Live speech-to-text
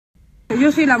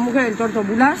Yo soy la mujer del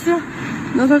tortopulacio.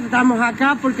 Nosotros estamos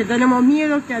acá porque tenemos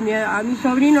miedo que a mi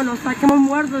sobrino lo saquemos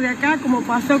muerto de acá, como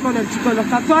pasó con el chico de los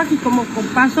tatuajes, como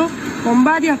pasó con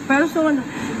varias personas.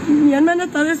 Mi hermana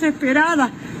está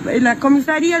desesperada. La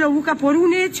comisaría lo busca por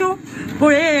un hecho,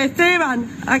 por Esteban,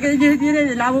 aquel que tiene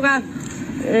el abogado.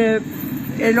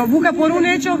 Lo busca por un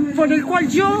hecho por el cual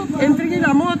yo entregué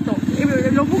la moto.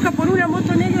 Lo busca por una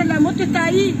moto negra, la moto está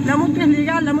ahí, la moto es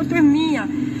legal, la moto es mía.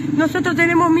 Nosotros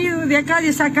tenemos miedo de acá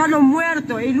de sacarlos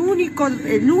muertos. El único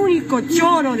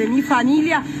choro de mi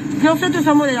familia, nosotros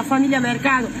somos de la familia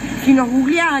Mercado. Si nos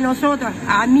googleás a nosotros,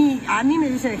 a mí me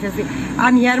dicen Jesús,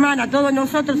 a mi hermana, todos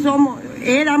nosotros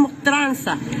éramos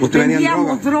tranza,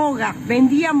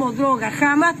 vendíamos droga,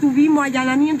 jamás tuvimos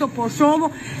allanamiento por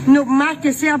robo, no más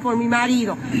que sea por mi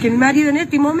marido, que mi marido en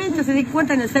este momento se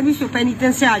encuentra en el servicio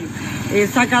penitenciario,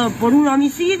 sacado por un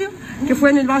homicidio que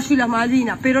fue en el barrio y la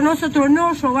Malvinas, pero nosotros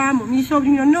no robamos, mi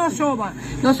sobrino no roba,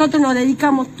 nosotros nos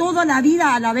dedicamos toda la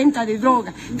vida a la venta de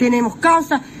droga, tenemos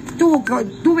causa,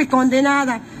 tuve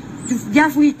condenada. Ya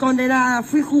fui condenada,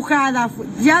 fui juzgada,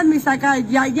 ya me sacaron,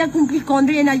 ya cumplí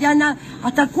condena, ya nada.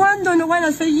 ¿Hasta cuándo nos van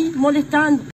a seguir molestando?